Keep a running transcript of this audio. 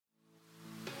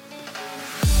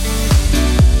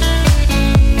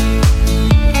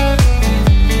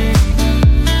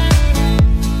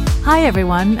Hi,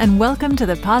 everyone, and welcome to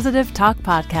the Positive Talk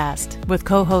Podcast with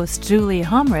co-hosts Julie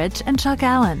Homrich and Chuck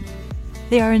Allen.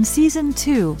 They are in Season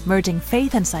 2, merging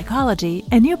faith and psychology,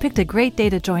 and you picked a great day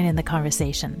to join in the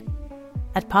conversation.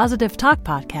 At Positive Talk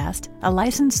Podcast, a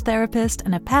licensed therapist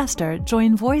and a pastor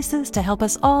join voices to help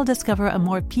us all discover a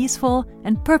more peaceful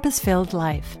and purpose-filled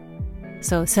life.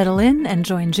 So settle in and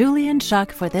join Julie and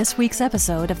Chuck for this week's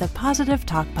episode of the Positive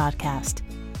Talk Podcast.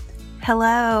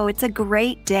 Hello, it's a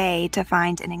great day to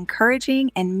find an encouraging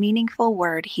and meaningful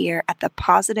word here at the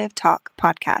Positive Talk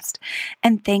Podcast.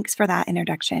 And thanks for that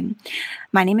introduction.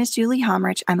 My name is Julie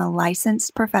Homrich. I'm a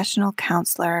licensed professional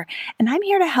counselor, and I'm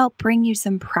here to help bring you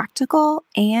some practical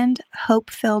and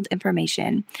hope-filled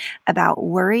information about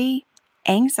worry,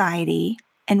 anxiety,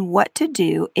 and what to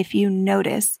do if you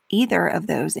notice either of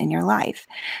those in your life.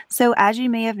 So as you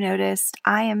may have noticed,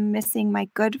 I am missing my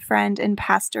good friend and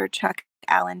pastor, Chuck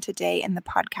Allen, today in the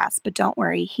podcast, but don't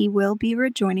worry, he will be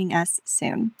rejoining us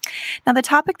soon. Now, the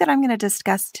topic that I'm going to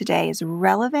discuss today is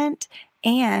relevant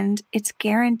and it's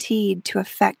guaranteed to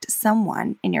affect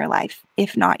someone in your life,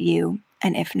 if not you,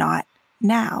 and if not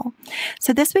now.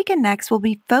 So this week and next, we'll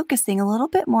be focusing a little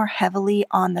bit more heavily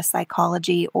on the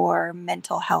psychology or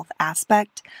mental health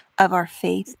aspect of our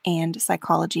faith and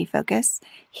psychology focus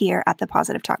here at the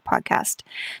Positive Talk Podcast.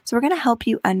 So we're going to help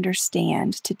you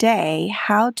understand today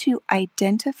how to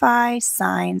identify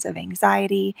signs of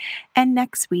anxiety and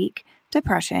next week,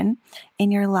 depression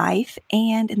in your life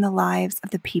and in the lives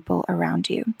of the people around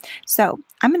you. So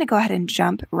I'm going to go ahead and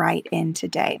jump right in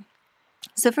today.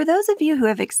 So for those of you who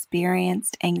have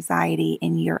experienced anxiety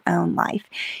in your own life,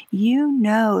 you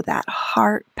know that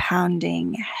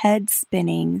heart-pounding,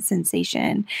 head-spinning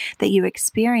sensation that you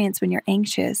experience when you're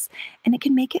anxious, and it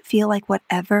can make it feel like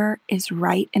whatever is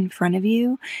right in front of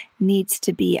you needs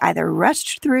to be either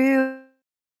rushed through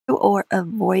or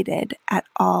avoided at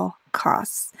all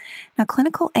costs. Now,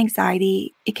 clinical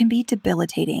anxiety, it can be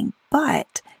debilitating,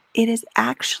 but it is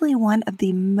actually one of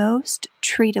the most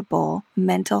treatable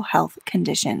mental health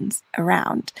conditions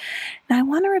around. Now, I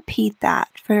want to repeat that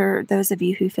for those of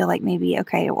you who feel like maybe,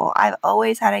 okay, well, I've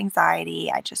always had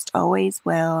anxiety. I just always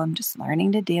will. I'm just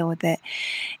learning to deal with it.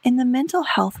 In the mental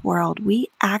health world, we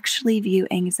actually view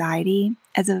anxiety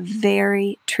as a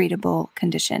very treatable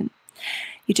condition.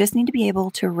 You just need to be able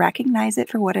to recognize it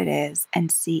for what it is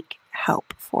and seek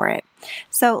help for it.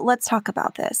 So let's talk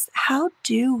about this. How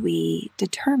do we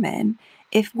determine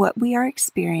if what we are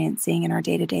experiencing in our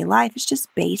day-to-day life is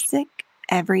just basic,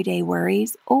 everyday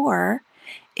worries, or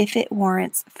if it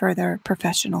warrants further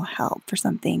professional help for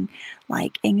something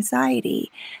like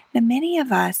anxiety? Now, many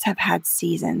of us have had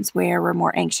seasons where we're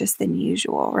more anxious than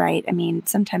usual, right? I mean,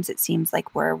 sometimes it seems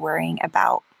like we're worrying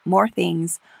about more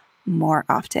things more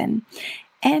often.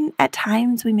 And at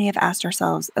times we may have asked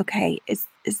ourselves, okay, is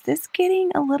this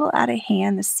getting a little out of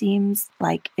hand? This seems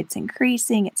like it's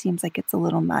increasing. It seems like it's a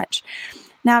little much.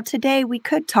 Now, today we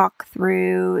could talk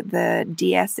through the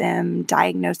DSM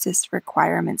diagnosis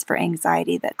requirements for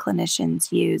anxiety that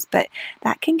clinicians use, but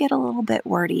that can get a little bit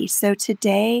wordy. So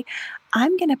today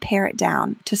I'm going to pare it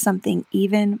down to something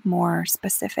even more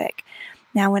specific.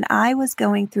 Now, when I was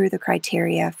going through the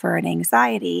criteria for an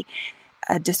anxiety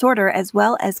disorder, as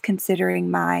well as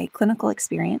considering my clinical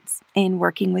experience in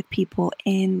working with people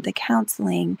in the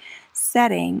counseling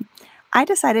setting, I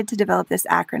decided to develop this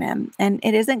acronym. And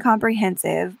it isn't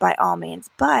comprehensive by all means,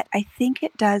 but I think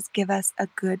it does give us a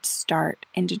good start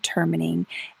in determining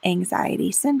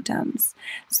anxiety symptoms.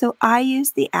 So I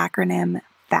use the acronym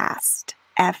FAST,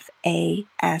 F-A-S-T.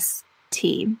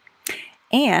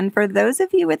 And for those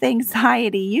of you with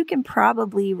anxiety, you can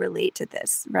probably relate to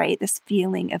this, right? This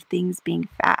feeling of things being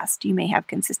fast. You may have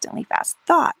consistently fast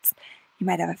thoughts. You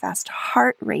might have a fast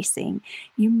heart racing.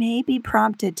 You may be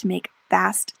prompted to make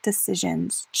fast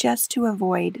decisions just to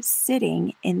avoid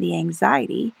sitting in the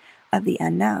anxiety of the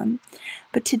unknown.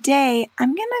 But today,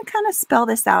 I'm going to kind of spell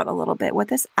this out a little bit, what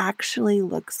this actually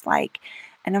looks like.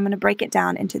 And I'm going to break it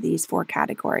down into these 4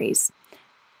 categories.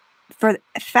 For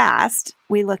fast,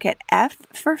 we look at F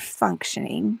for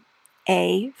functioning,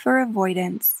 A for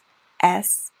avoidance,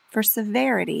 S for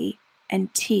severity,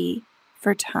 and T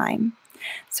for time.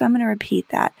 So I'm going to repeat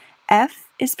that. F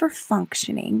is for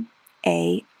functioning,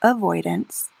 A,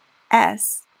 avoidance,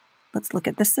 S, let's look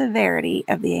at the severity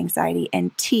of the anxiety,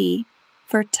 and T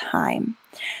for time.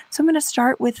 So I'm going to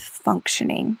start with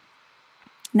functioning.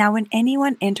 Now, when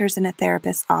anyone enters in a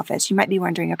therapist's office, you might be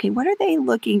wondering, okay, what are they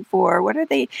looking for? What are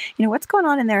they, what's going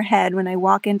on in their head when I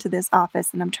walk into this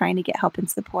office and I'm trying to get help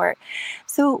and support?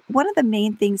 So one of the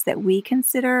main things that we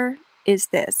consider is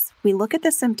this. We look at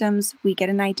the symptoms, we get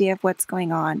an idea of what's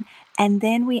going on, and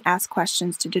then we ask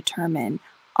questions to determine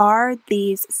Are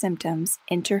these symptoms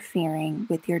interfering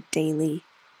with your daily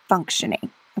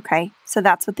functioning? Okay, so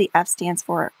that's what the F stands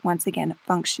for. Once again,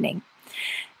 functioning.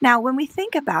 Now, when we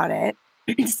think about it,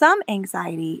 some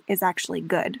anxiety is actually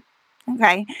good.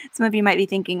 Okay, some of you might be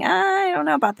thinking, I don't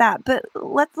know about that, but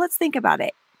let's think about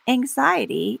it.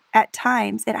 Anxiety, at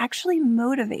times, it actually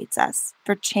motivates us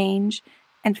for change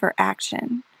and for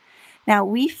action. Now,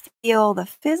 we feel the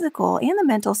physical and the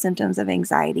mental symptoms of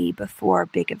anxiety before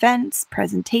big events,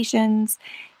 presentations,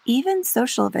 even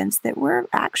social events that we're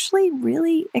actually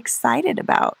really excited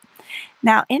about.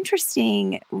 Now,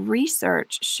 interesting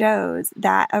research shows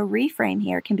that a reframe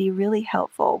here can be really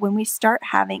helpful when we start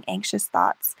having anxious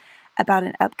thoughts about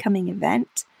an upcoming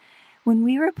event. When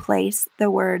we replace the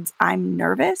words I'm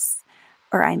nervous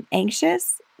or I'm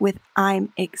anxious with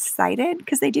I'm excited,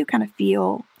 because they do kind of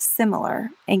feel similar,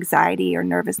 anxiety or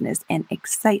nervousness and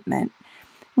excitement.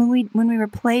 When we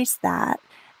replace that,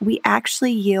 we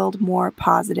actually yield more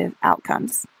positive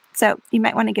outcomes. So you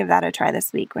might want to give that a try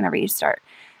this week whenever you start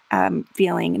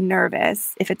feeling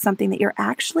nervous. If it's something that you're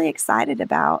actually excited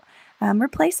about,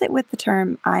 replace it with the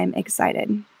term I'm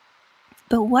excited.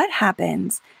 But what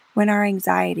happens when our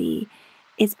anxiety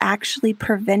is actually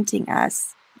preventing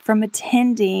us from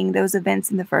attending those events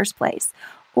in the first place,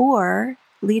 or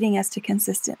leading us to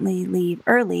consistently leave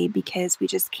early because we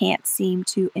just can't seem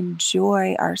to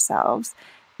enjoy ourselves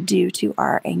due to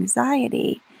our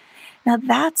anxiety? Now,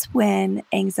 that's when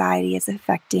anxiety is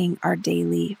affecting our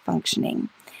daily functioning.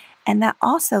 And that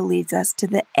also leads us to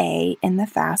the A in the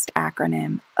FAST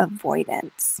acronym,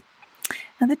 avoidance.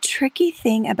 Now, the tricky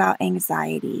thing about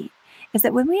anxiety is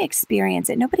that when we experience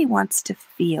it, nobody wants to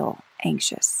feel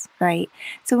anxious, right?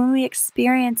 So when we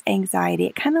experience anxiety,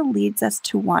 it kind of leads us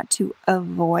to want to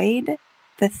avoid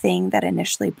the thing that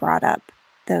initially brought up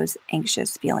those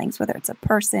anxious feelings, whether it's a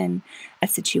person, a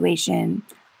situation,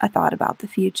 a thought about the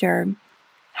future.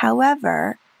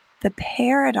 However, the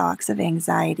paradox of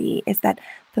anxiety is that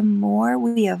the more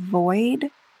we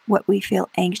avoid what we feel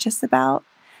anxious about,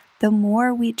 the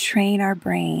more we train our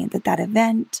brain that that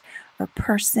event or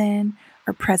person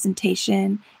or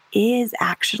presentation is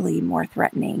actually more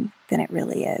threatening than it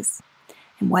really is.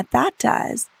 And what that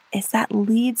does is that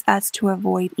leads us to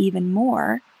avoid even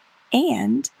more,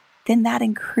 and then that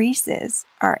increases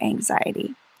our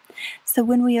anxiety. So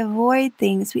when we avoid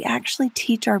things, we actually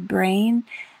teach our brain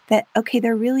that, okay,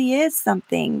 there really is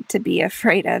something to be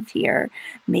afraid of here.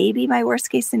 Maybe my worst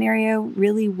case scenario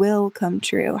really will come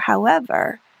true.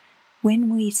 However,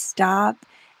 when we stop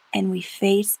and we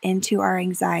face into our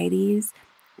anxieties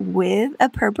with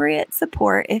appropriate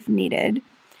support if needed,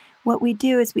 what we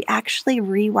do is we actually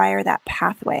rewire that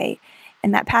pathway.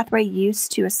 And that pathway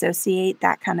used to associate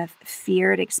that kind of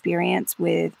feared experience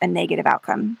with a negative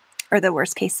outcome or the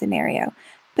worst case scenario.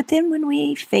 But then when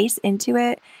we face into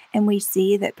it and we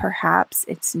see that perhaps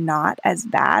it's not as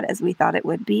bad as we thought it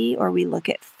would be, or we look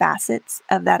at facets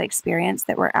of that experience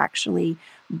that were actually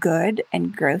good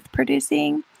and growth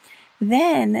producing,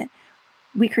 then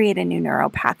we create a new neural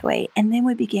pathway. And then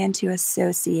we begin to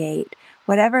associate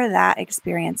whatever that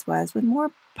experience was with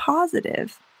more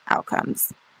positive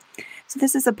outcomes. So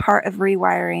this is a part of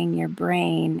rewiring your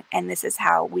brain, and this is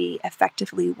how we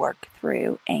effectively work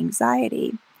through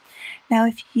anxiety. Now,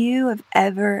 if you have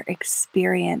ever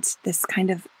experienced this kind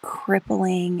of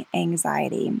crippling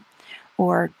anxiety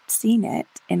or seen it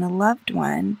in a loved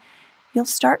one, you'll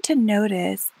start to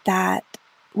notice that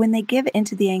when they give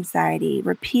into the anxiety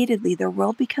repeatedly, their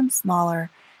world becomes smaller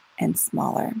and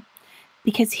smaller.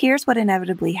 Because here's what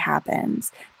inevitably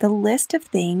happens. The list of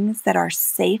things that are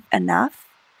safe enough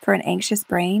for an anxious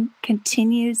brain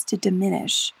continues to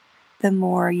diminish the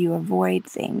more you avoid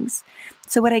things.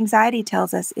 So what anxiety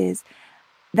tells us is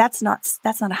that's not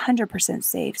 100%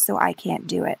 safe, so I can't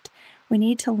do it. We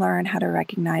need to learn how to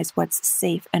recognize what's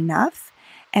safe enough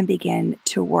and begin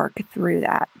to work through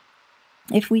that.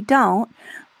 If we don't,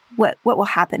 what will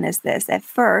happen is this. At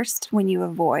first, when you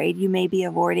avoid, you may be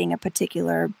avoiding a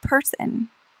particular person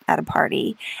at a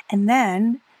party, and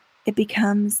then it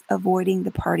becomes avoiding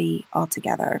the party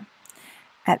altogether.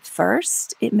 At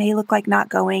first, it may look like not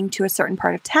going to a certain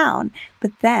part of town,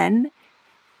 but then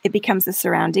it becomes the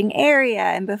surrounding area,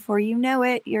 and before you know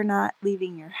it, you're not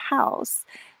leaving your house.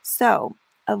 So,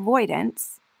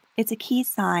 avoidance, it's a key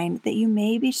sign that you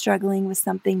may be struggling with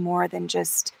something more than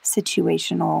just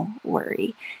situational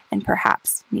worry, and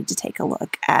perhaps need to take a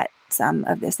look at some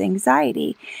of this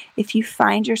anxiety. If you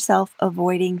find yourself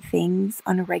avoiding things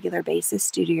on a regular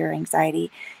basis due to your anxiety,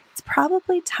 it's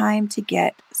probably time to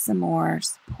get some more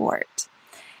support.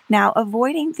 Now,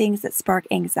 avoiding things that spark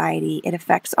anxiety, it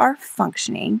affects our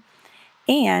functioning,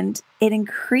 and it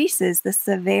increases the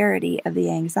severity of the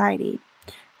anxiety.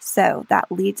 So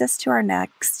that leads us to our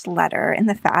next letter in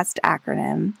the FAST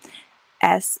acronym,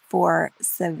 S for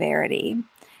severity.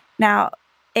 Now,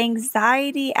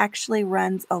 anxiety actually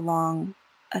runs along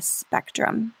a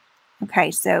spectrum.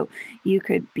 Okay, so you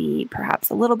could be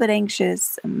perhaps a little bit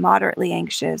anxious,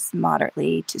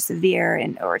 moderately to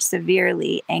severe, or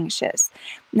severely anxious.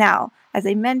 Now, as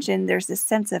I mentioned, there's this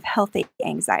sense of healthy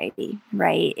anxiety,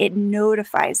 right? It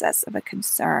notifies us of a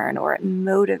concern or it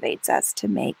motivates us to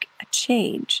make a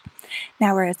change.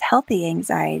 Now, whereas healthy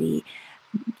anxiety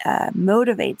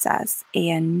motivates us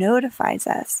and notifies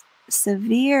us,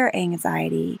 severe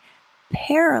anxiety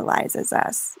paralyzes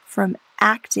us from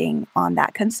acting on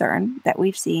that concern that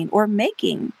we've seen or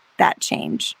making that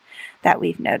change that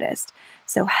we've noticed.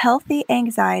 So healthy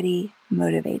anxiety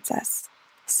motivates us.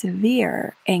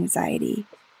 Severe anxiety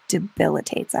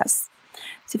debilitates us.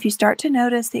 So if you start to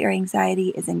notice that your anxiety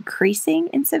is increasing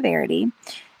in severity,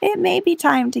 it may be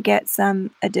time to get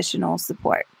some additional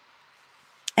support.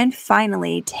 And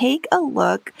finally, take a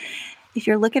look. If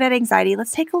you're looking at anxiety,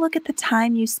 let's take a look at the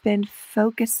time you spend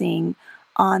focusing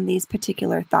on these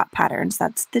particular thought patterns.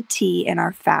 That's the T in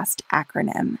our FAST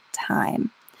acronym,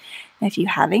 time. And if you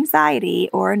have anxiety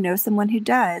or know someone who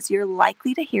does, you're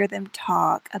likely to hear them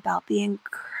talk about the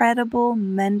incredible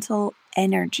mental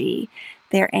energy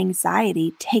their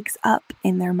anxiety takes up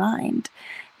in their mind.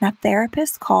 Now,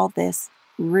 therapists call this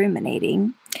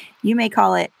ruminating. You may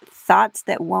call it thoughts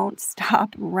that won't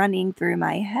stop running through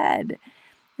my head.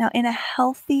 Now, in a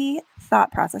healthy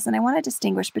thought process, and I want to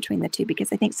distinguish between the two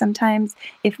because I think sometimes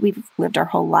if we've lived our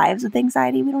whole lives with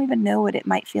anxiety, we don't even know what it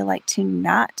might feel like to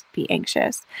not be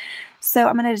anxious. So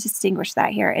I'm going to distinguish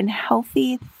that here. In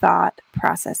healthy thought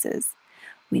processes,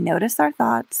 we notice our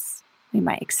thoughts, we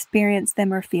might experience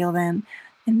them or feel them,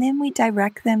 and then we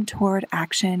direct them toward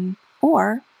action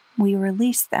or we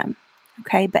release them.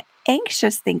 Okay, but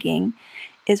anxious thinking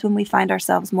is when we find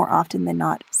ourselves more often than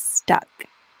not stuck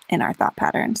in our thought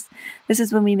patterns. This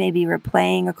is when we may be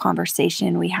replaying a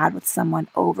conversation we had with someone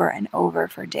over and over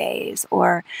for days,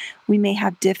 or we may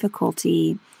have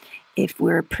difficulty if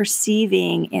we're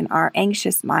perceiving in our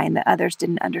anxious mind that others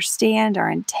didn't understand our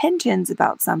intentions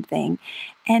about something.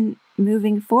 And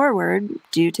moving forward,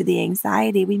 due to the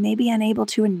anxiety, we may be unable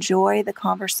to enjoy the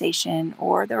conversation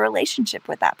or the relationship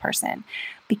with that person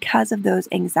because of those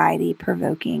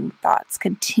anxiety-provoking thoughts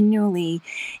continually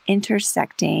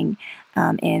intersecting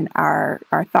in our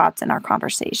thoughts and our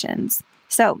conversations.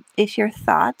 So if your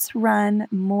thoughts run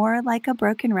more like a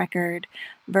broken record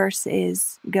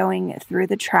versus going through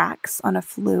the tracks on a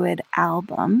fluid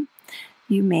album,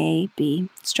 you may be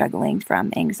struggling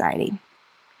from anxiety.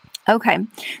 Okay,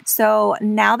 so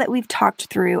now that we've talked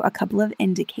through a couple of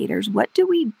indicators, what do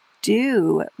we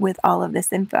do with all of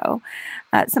this info?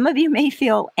 Some of you may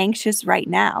feel anxious right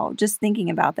now just thinking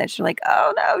about this. You're like,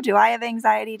 oh no, do I have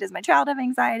anxiety? Does my child have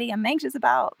anxiety? I'm anxious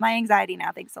about my anxiety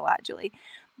now. Thanks a lot, Julie.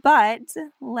 But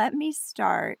let me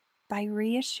start by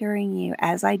reassuring you,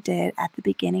 as I did at the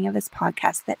beginning of this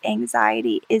podcast, that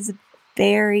anxiety is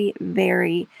very,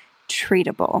 very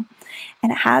treatable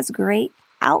and it has great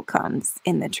outcomes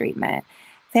in the treatment.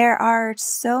 There are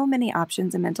so many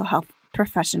options a mental health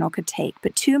professional could take,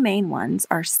 but two main ones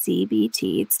are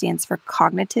CBT, it stands for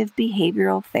Cognitive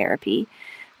Behavioral Therapy,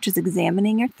 which is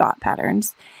examining your thought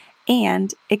patterns,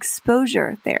 and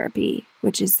exposure therapy,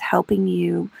 which is helping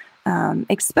you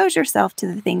expose yourself to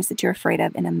the things that you're afraid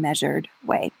of in a measured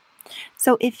way.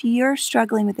 So if you're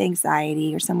struggling with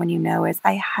anxiety or someone you know is,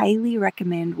 I highly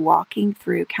recommend walking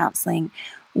through counseling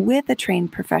with a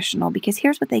trained professional, because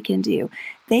here's what they can do.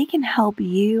 They can help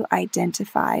you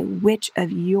identify which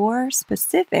of your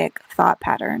specific thought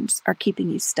patterns are keeping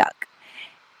you stuck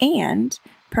and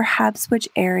perhaps which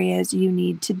areas you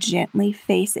need to gently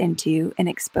face into in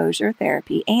exposure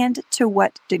therapy and to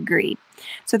what degree.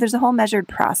 So there's a whole measured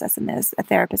process in this. A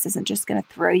therapist isn't just going to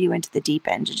throw you into the deep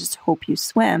end to just hope you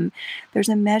swim. There's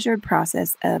a measured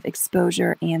process of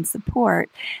exposure and support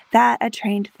that a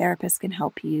trained therapist can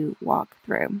help you walk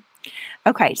through.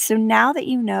 Okay, so now that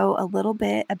you know a little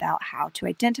bit about how to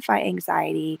identify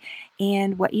anxiety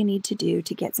and what you need to do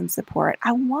to get some support,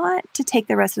 I want to take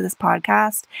the rest of this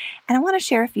podcast and I want to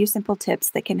share a few simple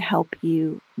tips that can help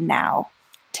you now,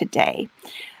 today.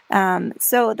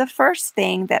 So the first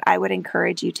thing that I would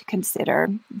encourage you to consider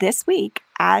this week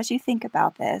as you think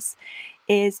about this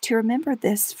is to remember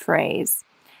this phrase: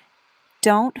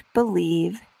 don't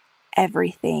believe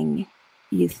everything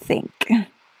you think.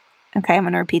 Okay, I'm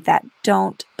going to repeat that.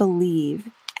 Don't believe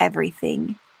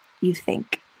everything you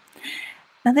think.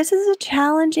 Now, this is a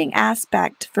challenging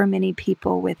aspect for many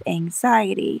people with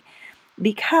anxiety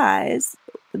because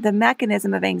the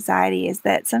mechanism of anxiety is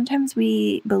that sometimes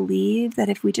we believe that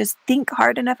if we just think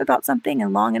hard enough about something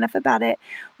and long enough about it,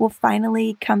 we'll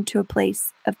finally come to a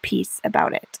place of peace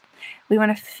about it. We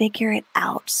want to figure it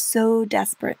out so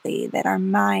desperately that our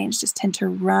minds just tend to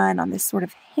run on this sort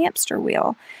of hamster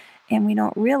wheel. And we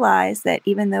don't realize that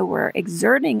even though we're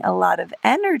exerting a lot of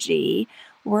energy,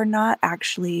 we're not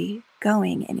actually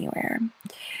going anywhere.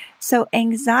 So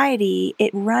anxiety,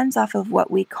 it runs off of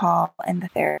what we call in the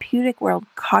therapeutic world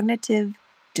cognitive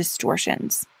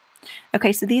distortions.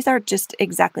 Okay, so these are just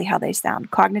exactly how they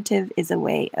sound. Cognitive is a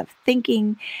way of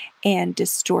thinking, and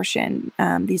distortion.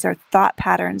 These are thought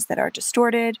patterns that are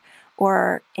distorted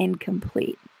or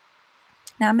incomplete.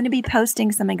 Now, I'm going to be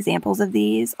posting some examples of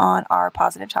these on our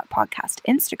Positive Talk Podcast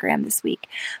Instagram this week,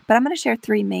 but I'm going to share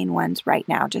 3 main ones right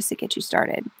now just to get you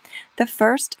started. The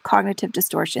first cognitive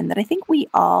distortion that I think we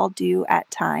all do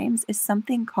at times is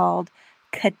something called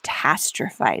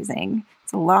catastrophizing.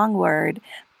 It's a long word,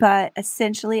 but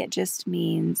essentially it just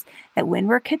means that when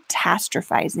we're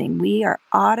catastrophizing, we are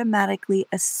automatically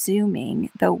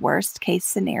assuming the worst case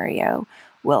scenario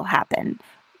will happen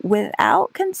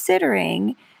without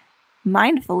considering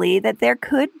mindfully that there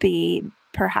could be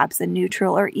perhaps a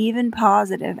neutral or even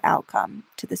positive outcome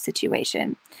to the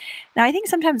situation. Now, I think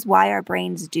sometimes why our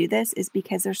brains do this is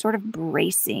because they're sort of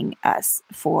bracing us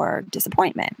for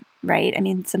disappointment, right? I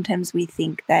mean, sometimes we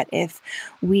think that if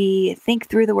we think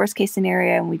through the worst case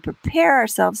scenario and we prepare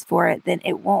ourselves for it, then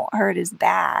it won't hurt as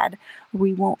bad.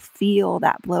 We won't feel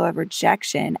that blow of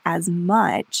rejection as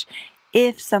much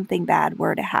if something bad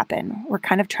were to happen. We're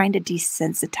kind of trying to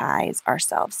desensitize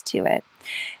ourselves to it.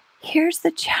 Here's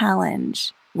the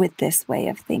challenge with this way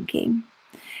of thinking.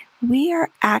 We are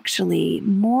actually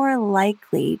more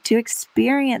likely to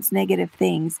experience negative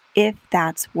things if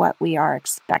that's what we are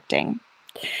expecting.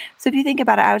 So if you think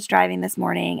about it, I was driving this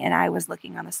morning and I was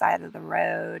looking on the side of the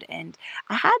road and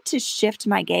I had to shift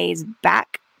my gaze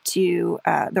back to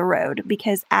the road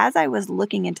because as I was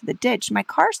looking into the ditch, my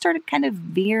car started kind of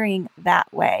veering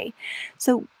that way.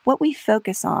 So what we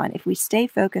focus on, if we stay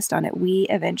focused on it, we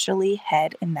eventually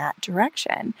head in that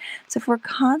direction. So if we're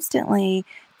constantly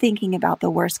thinking about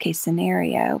the worst case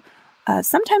scenario,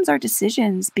 sometimes our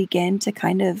decisions begin to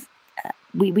kind of,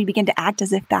 we begin to act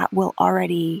as if that will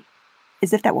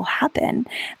happen,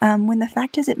 when the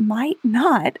fact is it might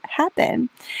not happen.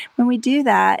 When we do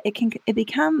that, it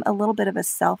become a little bit of a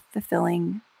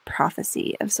self-fulfilling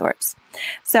prophecy of sorts.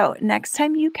 So next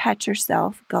time you catch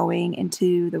yourself going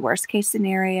into the worst case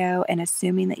scenario and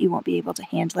assuming that you won't be able to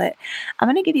handle it, I'm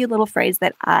going to give you a little phrase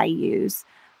that I use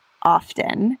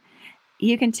often.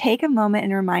 You can take a moment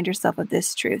and remind yourself of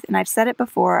this truth. And I've said it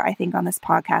before, I think, on this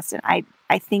podcast, and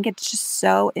I think it's just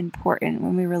so important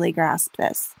when we really grasp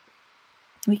this.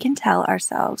 We can tell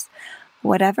ourselves,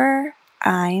 whatever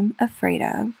I'm afraid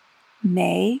of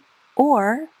may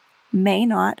or may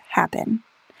not happen,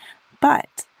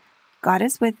 but God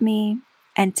is with me,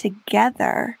 and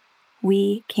together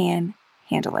we can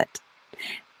handle it.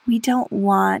 We don't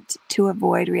want to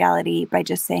avoid reality by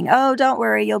just saying, oh, don't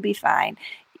worry, you'll be fine.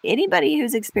 Anybody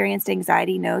who's experienced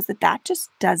anxiety knows that that just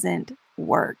doesn't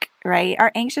work, right?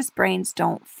 Our anxious brains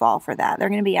don't fall for that. They're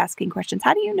going to be asking questions.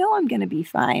 How do you know I'm going to be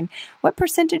fine? What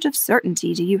percentage of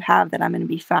certainty do you have that I'm going to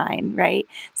be fine, right?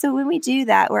 So when we do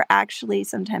that, we're actually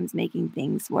sometimes making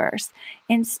things worse.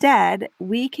 Instead,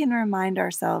 we can remind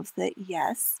ourselves that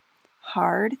yes,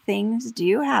 hard things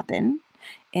do happen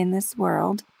in this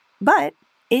world, but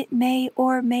it may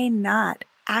or may not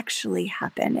actually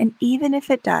happen. And even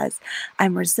if it does,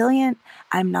 I'm resilient,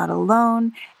 I'm not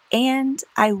alone, and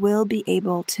I will be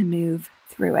able to move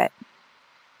through it.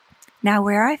 Now,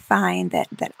 where I find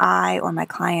that I or my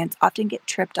clients often get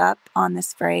tripped up on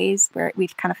this phrase, where we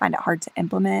kind of find it hard to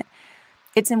implement,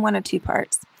 it's in one of 2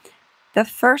 parts. The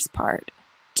first part,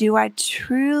 do I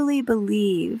truly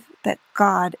believe that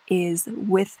God is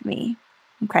with me?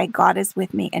 Okay, God is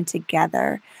with me, and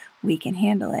together we can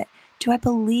handle it. Do I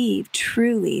believe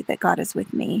truly that God is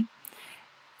with me?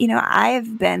 You know, I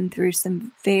have been through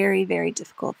some very, very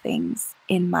difficult things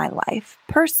in my life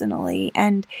personally,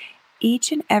 and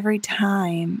each and every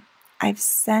time I've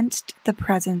sensed the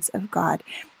presence of God,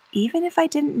 even if I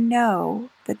didn't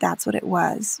know that that's what it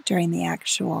was during the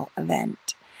actual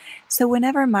event. So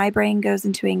whenever my brain goes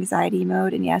into anxiety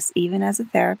mode, and yes, even as a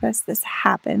therapist, this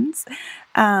happens,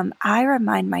 I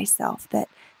remind myself that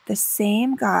the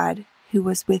same God who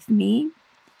was with me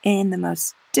in the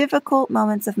most difficult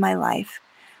moments of my life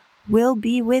will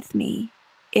be with me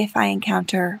if I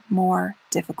encounter more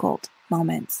difficult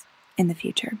moments in the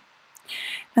future.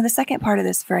 Now, the second part of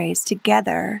this phrase,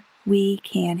 together we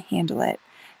can handle it.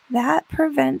 that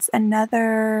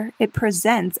it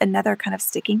presents another kind of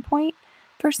sticking point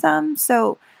for some.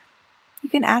 So you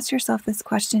can ask yourself this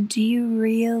question: do you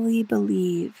really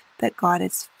believe that God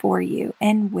is for you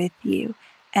and with you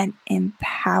and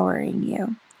empowering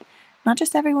you? Not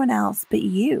just everyone else, but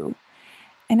you.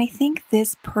 And I think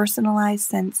this personalized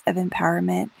sense of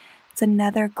empowerment is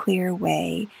another clear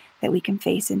way that we can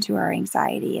face into our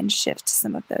anxiety and shift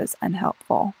some of those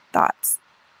unhelpful thoughts.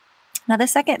 Now, the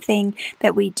second thing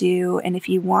that we do, and if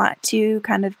you want to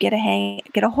kind of get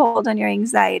a hold on your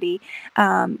anxiety,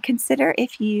 consider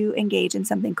if you engage in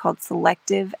something called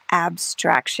selective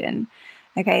abstraction.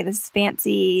 Okay, this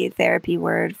fancy therapy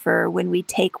word for when we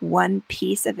take one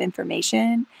piece of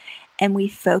information and we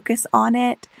focus on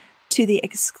it to the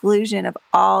exclusion of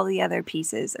all the other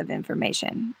pieces of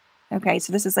information. Okay,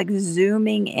 so this is like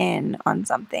zooming in on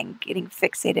something, getting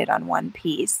fixated on one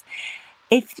piece.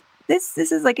 If this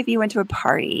is like if you went to a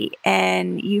party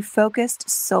and you focused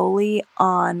solely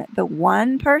on the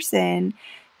one person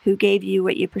who gave you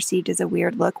what you perceived as a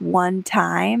weird look one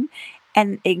time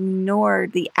and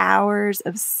ignored the hours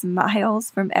of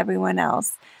smiles from everyone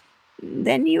else,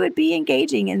 then you would be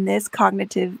engaging in this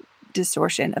cognitive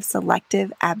distortion of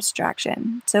selective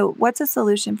abstraction. So what's a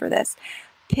solution for this?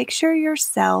 Picture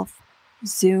yourself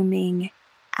zooming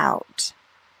out.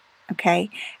 Okay.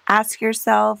 Ask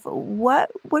yourself,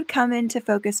 what would come into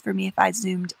focus for me if I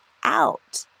zoomed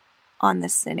out on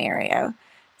this scenario?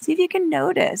 See if you can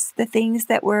notice the things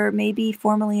that were maybe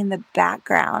formerly in the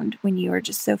background when you were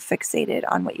just so fixated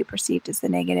on what you perceived as the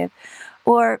negative.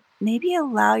 Or maybe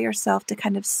allow yourself to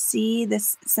kind of see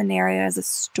this scenario as a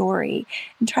story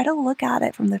and try to look at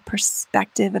it from the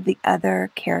perspective of the other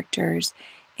characters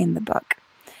in the book.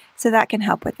 So that can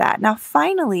help with that. Now,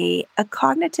 finally, a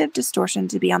cognitive distortion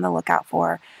to be on the lookout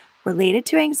for related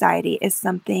to anxiety is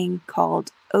something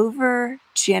called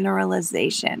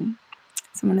overgeneralization.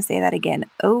 So I'm going to say that again,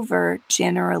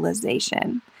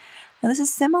 overgeneralization. Now, this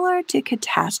is similar to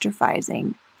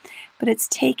catastrophizing, but it's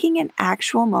taking an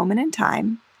actual moment in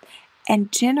time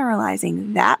and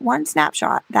generalizing that one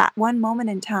snapshot, that one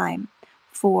moment in time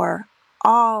for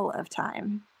all of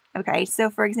time. Okay, so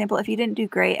for example, if you didn't do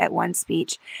great at one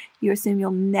speech, you assume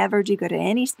you'll never do good at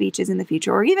any speeches in the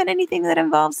future, or even anything that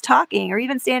involves talking or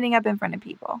even standing up in front of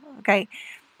people. Okay,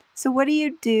 so what do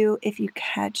you do if you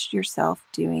catch yourself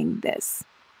doing this?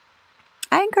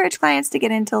 I encourage clients to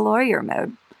get into lawyer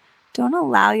mode. Don't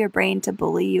allow your brain to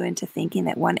bully you into thinking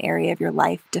that one area of your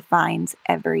life defines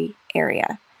every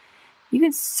area. You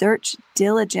can search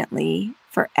diligently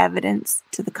for evidence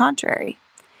to the contrary.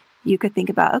 You could think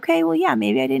about, okay, well, yeah,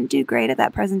 maybe I didn't do great at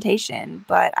that presentation,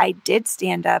 but I did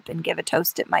stand up and give a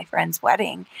toast at my friend's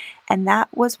wedding, and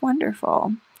that was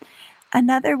wonderful.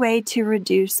 Another way to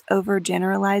reduce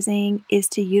overgeneralizing is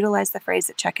to utilize the phrase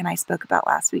that Chuck and I spoke about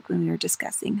last week when we were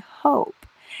discussing hope.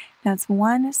 Now, it's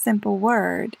one simple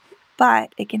word,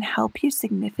 but it can help you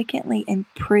significantly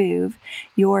improve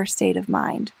your state of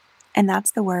mind, and that's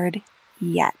the word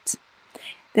yet.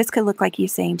 This could look like you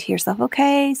saying to yourself,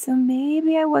 okay, so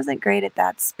maybe I wasn't great at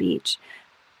that speech,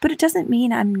 but it doesn't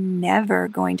mean I'm never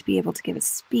going to be able to give a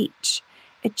speech.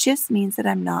 It just means that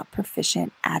I'm not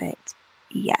proficient at it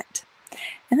yet.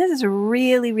 And this is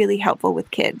really, really helpful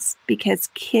with kids because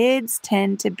kids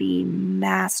tend to be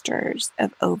masters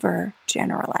of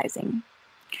overgeneralizing.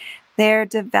 They're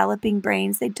developing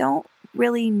brains. They don't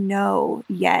really know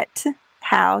yet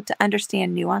how to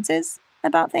understand nuances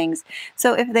about things.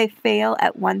 So if they fail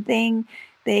at one thing,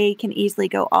 they can easily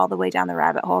go all the way down the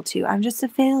rabbit hole to, I'm just a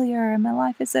failure and my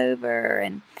life is over.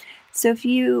 And so if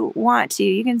you want to,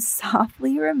 you can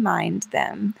softly remind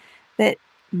them that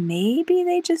maybe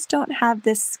they just don't have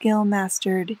this skill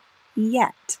mastered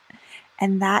yet.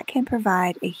 And that can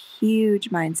provide a huge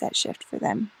mindset shift for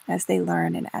them as they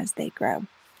learn and as they grow.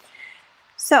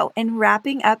 So in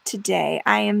wrapping up today,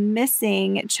 I am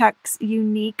missing Chuck's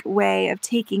unique way of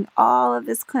taking all of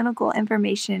this clinical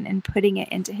information and putting it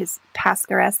into his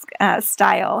Pascaresque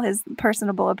style, his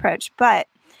personable approach. But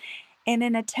in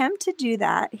an attempt to do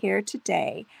that here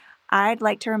today, I'd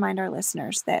like to remind our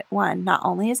listeners that one, not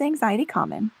only is anxiety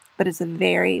common, but it's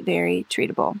very, very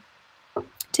treatable.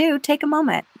 Two, take a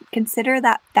moment. Consider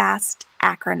that FAST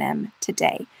acronym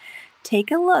today. Take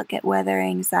a look at whether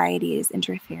anxiety is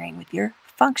interfering with your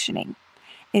functioning,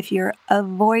 if you're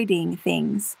avoiding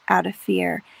things out of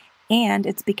fear and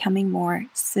it's becoming more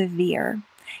severe,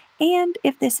 and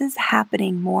if this is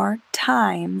happening more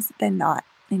times than not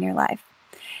in your life.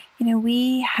 You know,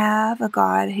 we have a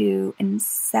God who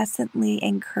incessantly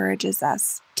encourages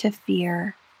us to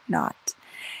fear not.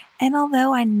 And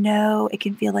although I know it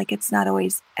can feel like it's not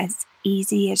always as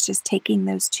easy as just taking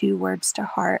those two words to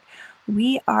heart,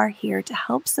 we are here to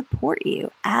help support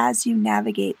you as you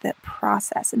navigate the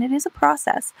process. And it is a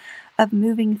process of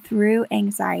moving through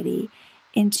anxiety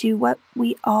into what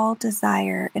we all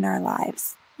desire in our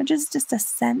lives, which is just a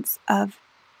sense of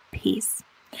peace.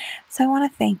 So I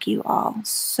want to thank you all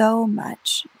so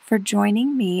much for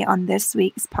joining me on this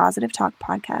week's Positive Talk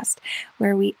podcast,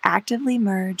 where we actively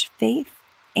merge faith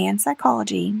and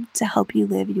psychology to help you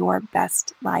live your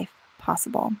best life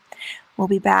possible. We'll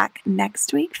be back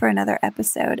next week for another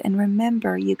episode. And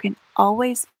remember, you can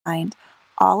always find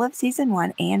all of Season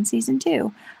 1 and Season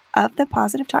 2 of the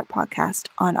Positive Talk podcast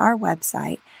on our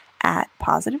website at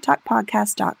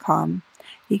positivetalkpodcast.com.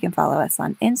 You can follow us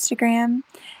on Instagram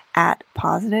at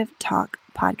Positive Talk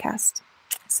Podcast.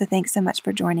 So thanks so much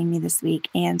for joining me this week.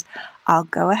 And I'll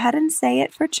go ahead and say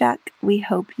it for Chuck. We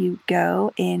hope you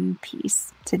go in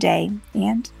peace today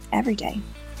and every day.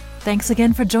 Thanks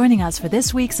again for joining us for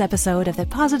this week's episode of the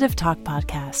Positive Talk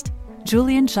Podcast.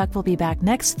 Julie and Chuck will be back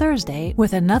next Thursday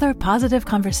with another positive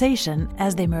conversation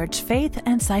as they merge faith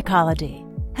and psychology.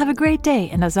 Have a great day,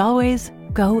 and as always,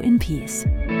 go in peace.